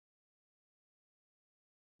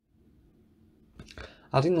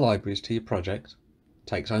Adding libraries to your project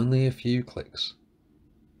takes only a few clicks.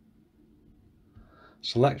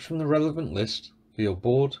 Select from the relevant list for your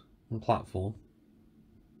board and platform,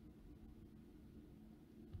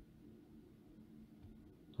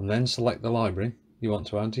 and then select the library you want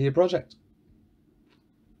to add to your project.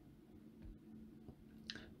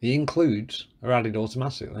 The includes are added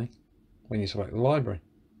automatically when you select the library.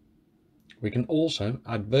 We can also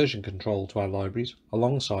add version control to our libraries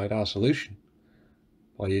alongside our solution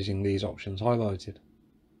by using these options highlighted.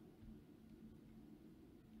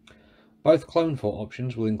 Both clone for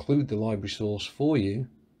options will include the library source for you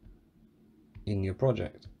in your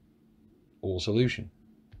project or solution.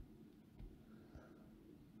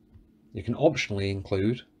 You can optionally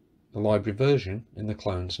include the library version in the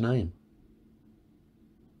clone's name.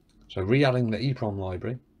 So re-adding the EEPROM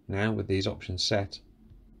library now with these options set,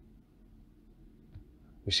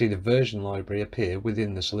 we see the version library appear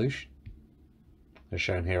within the solution, as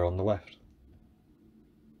shown here on the left.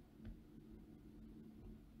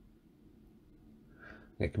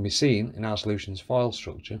 It can be seen in our solution's file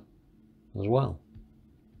structure as well.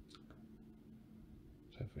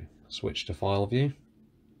 So if we switch to file view,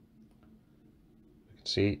 we can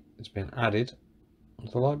see it's been added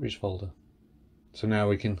to the libraries folder. So now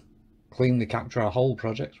we can cleanly capture our whole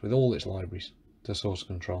project with all its libraries to source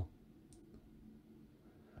control,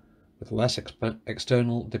 with less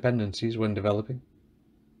external dependencies when developing.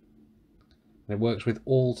 And it works with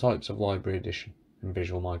all types of library addition in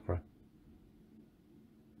vMicro.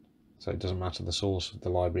 So it doesn't matter the source of the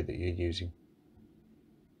library that you're using.